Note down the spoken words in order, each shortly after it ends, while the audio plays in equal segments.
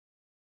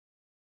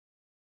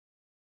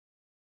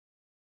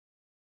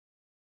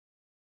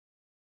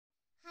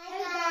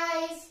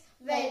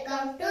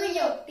Welcome to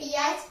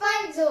Tia's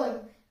Fun Zone.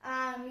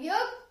 I'm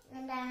Yug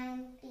And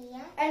I'm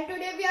Tia. and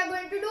today we are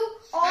going to do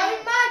all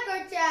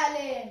marker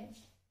challenge.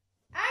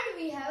 And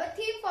we have a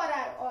theme for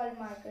our all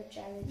marker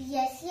challenge.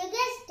 Yes, you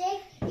guessed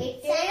it.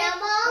 It's is an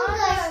Among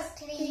Us Us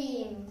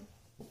theme.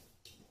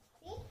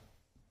 See?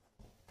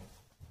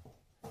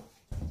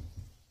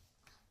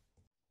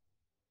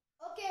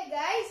 Okay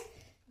guys,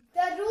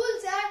 the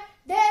rules are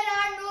there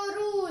are no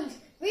rules.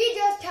 We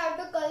just have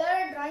to color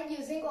a drawing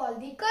using all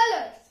the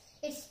colors.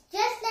 It's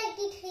just like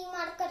the 3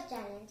 marker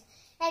challenge,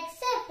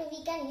 except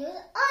we can use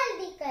all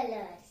the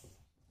colors.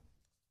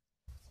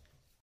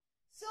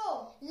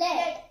 So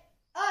Let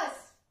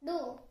us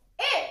do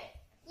it.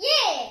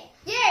 Yay!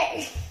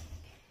 Yay!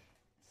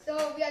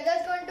 So we are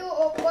just going to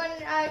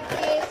open our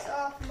case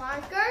of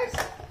markers.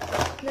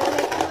 There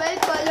are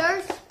like 12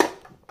 colors.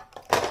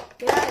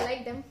 Yeah, I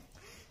like them.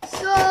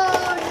 So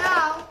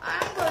now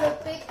I'm going to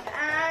pick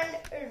an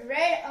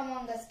red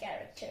Among Us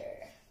character.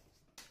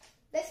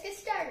 Let's get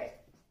started.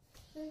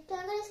 I'm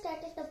going to start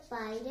with the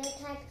pirate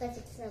hat because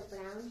it's a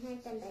brown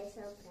hat and I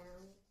saw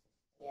brown.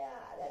 Yeah,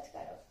 that's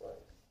kind of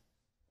cool.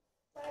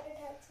 Pirate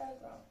hats are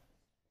brown.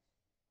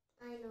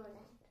 I know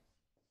that.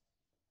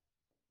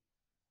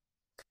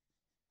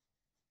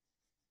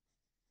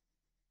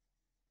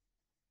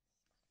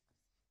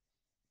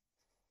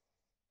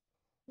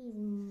 These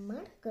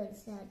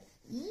markers are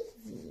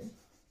easy.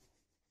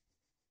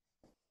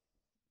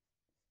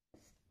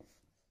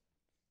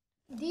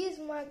 These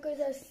markers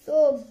are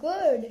so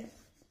good.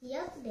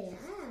 Yup, they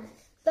are.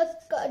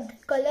 The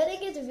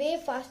coloring is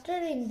way faster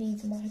in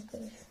these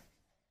markers.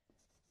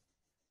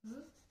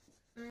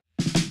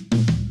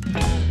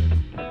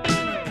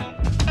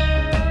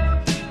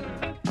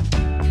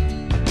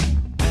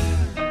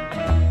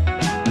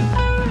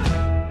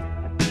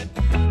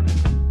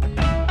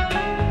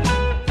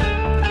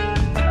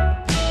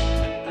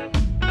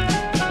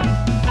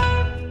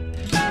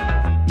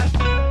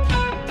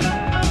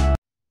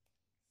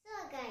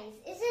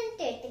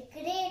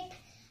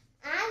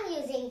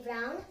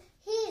 Brown,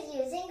 he is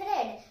using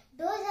red.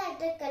 Those are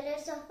the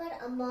colors of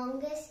our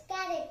Among Us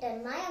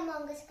character. My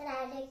Among Us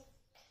character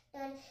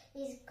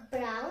is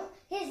brown,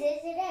 his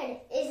is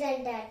red.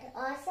 Isn't that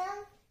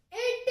awesome?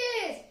 It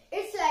is!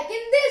 It's like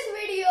in this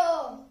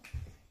video!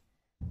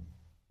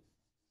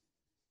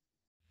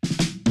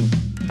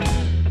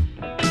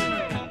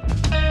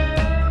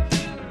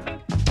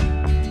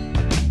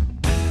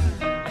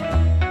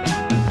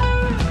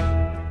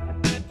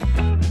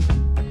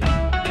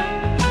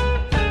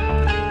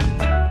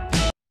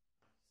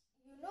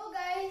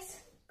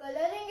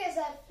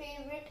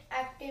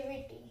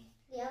 Activity.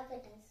 Yep,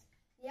 it is.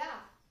 Yeah,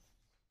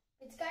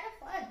 it's kind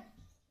of fun.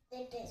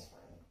 It is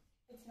fun.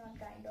 It's not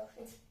kind of.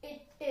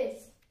 It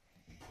is.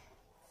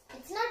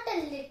 It's not a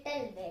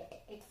little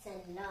bit. It's a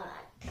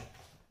lot.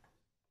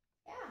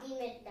 Yeah. Give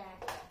it that.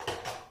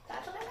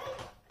 That's what I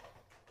meant.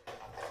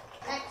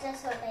 That's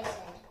just what I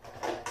said.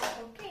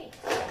 Okay.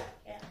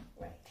 Yeah.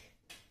 Right.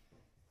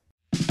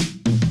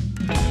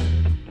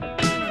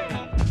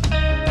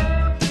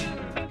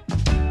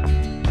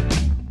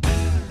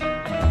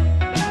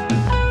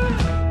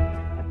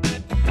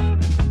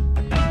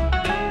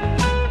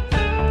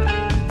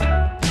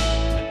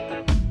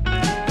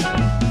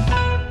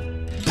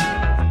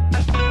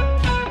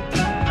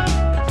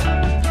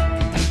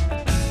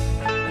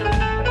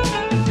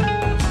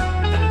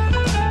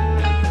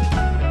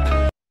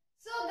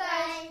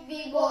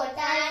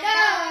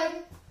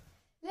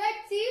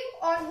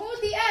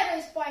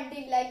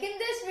 Like in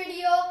this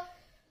video.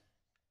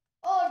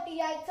 Oh,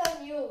 Tia, it's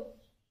on you.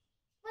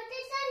 But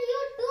it's on you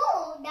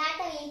too. That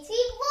means we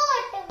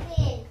vote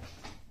win.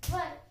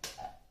 What?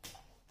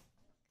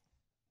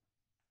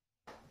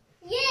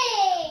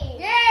 Yay!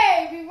 Yay,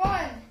 we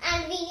won.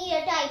 And we need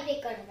a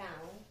tiebreaker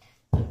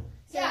round.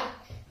 Yeah.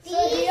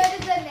 So here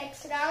is the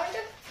next round.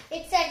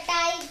 It's a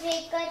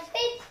tiebreaker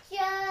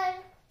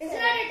picture. It's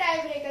not a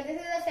tiebreaker.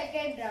 This is the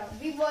second round.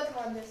 We both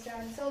won this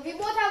round. So we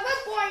both have 1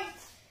 point.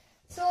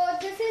 So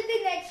this is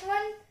the next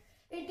one.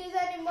 It is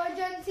an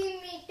emergency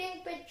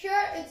meeting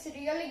picture. It's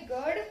really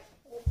good.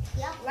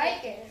 Yep.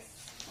 Like it.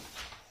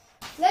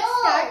 Let's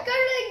start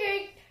coloring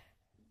it.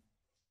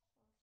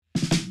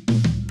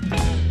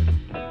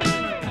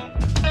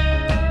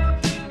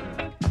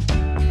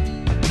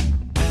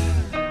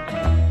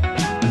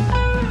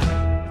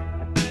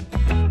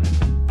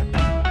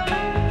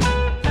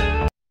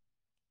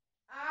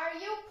 Are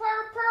you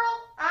purple?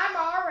 I'm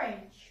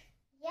orange.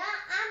 Yeah,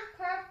 I'm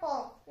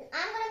purple.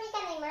 I'm gonna make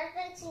an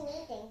emergency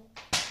meeting.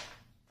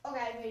 Okay,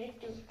 I made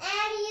it too.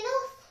 And you know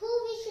who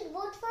we should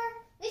vote for?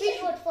 We should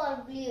vote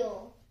for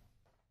blue.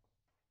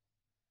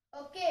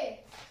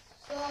 Okay.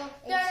 So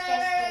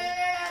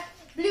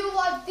It's blue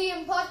was the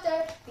imposter.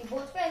 We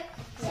both win.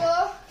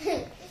 Yeah.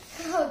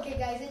 So okay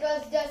guys, it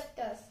was just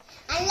us.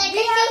 And let's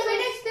We have see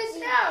finished this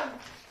round.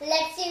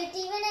 Let's see what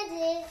even it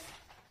is.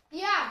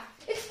 Yeah,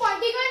 it's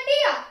pointing on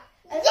Tia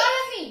as well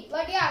as me.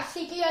 But yeah,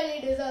 she clearly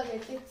deserves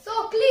it. It's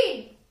so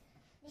clean.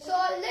 So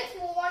let's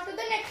move on to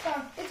the next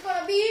round. It's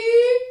gonna be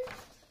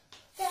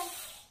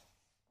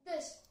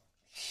this.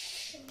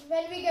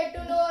 When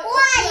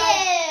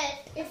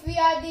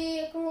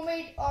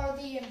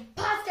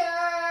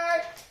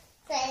bastard!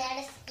 So let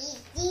us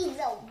keep these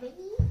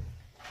away.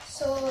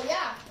 So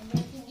yeah, I'm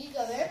gonna keep these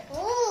away.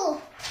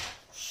 Oh.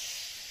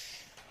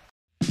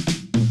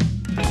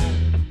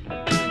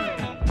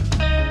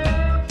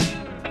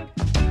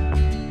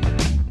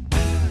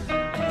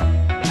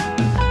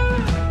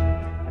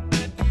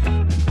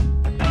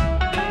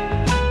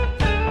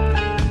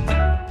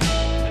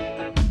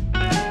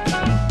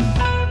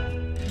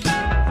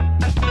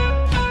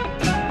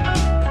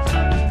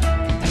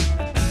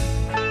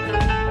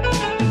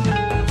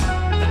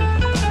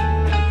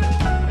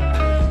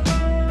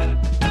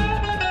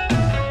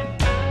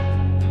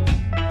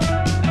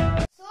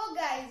 So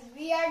guys,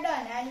 we are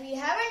done and we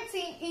haven't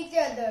seen each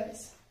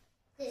other's.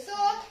 So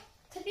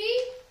 3,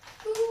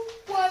 2,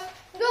 1,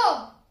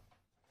 go!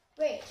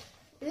 Wait,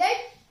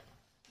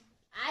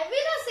 I be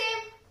the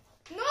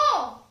same.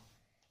 No!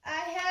 I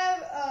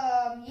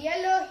have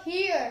yellow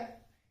here.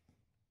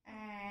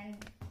 And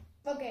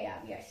okay, yeah,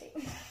 we are same.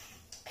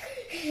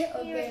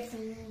 Okay.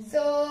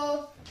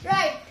 So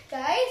right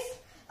guys,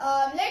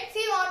 let's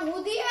see on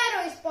who the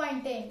arrow is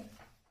pointing.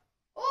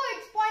 Oh,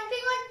 it's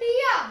pointing on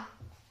Tia.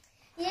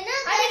 You know,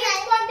 I think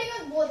it's pointing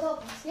on both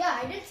of us. Yeah,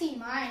 I did see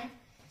mine.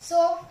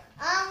 So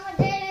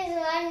there is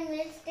one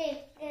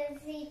mistake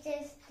because he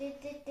just did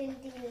it in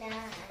the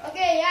last.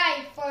 okay, yeah,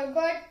 I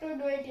forgot to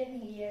do it in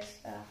here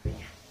stuff. Yeah.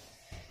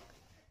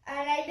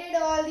 And I did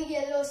all the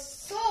yellows.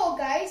 So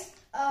guys,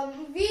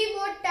 we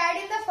both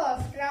tied in the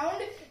first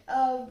round.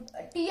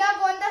 Tia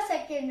won the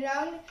second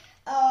round.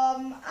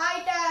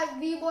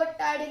 We both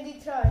tied in the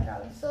third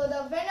round. So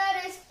the winner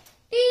is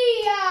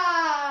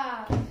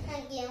Tia.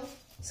 Thank you.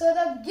 So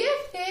the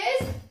gift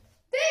is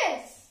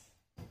this.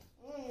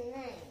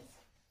 Nice.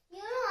 You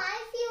know, I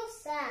feel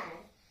sad.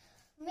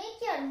 Make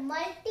your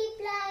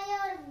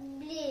multiplier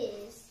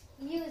bliss.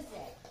 Use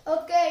it.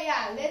 Okay,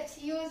 yeah, let's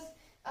use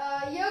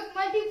your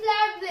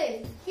multiplier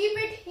bliss. Keep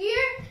it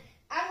here.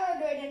 I'm gonna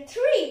do it in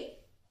 3,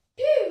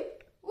 2,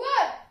 1.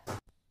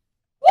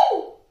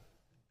 Woo!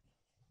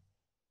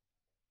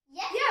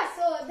 Yes. Yeah,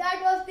 so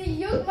that was the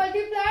Yug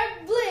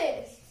multiplier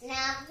bliss.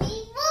 Now we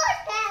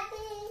both have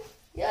it.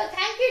 Yeah,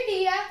 thank you,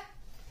 Tia.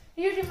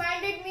 You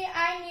reminded me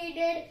I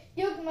needed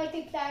Yug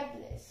multiplier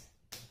bliss.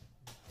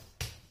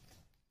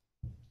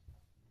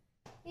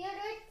 You do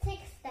it 6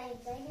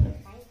 times. I do it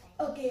 5 times.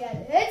 Okay, yeah,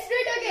 let's do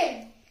it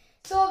again.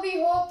 So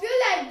we hope you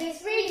like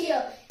this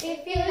video.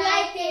 If you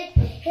liked it,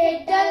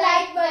 hit the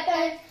like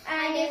button.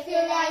 And if you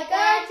like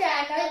our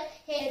channel,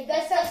 hit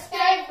the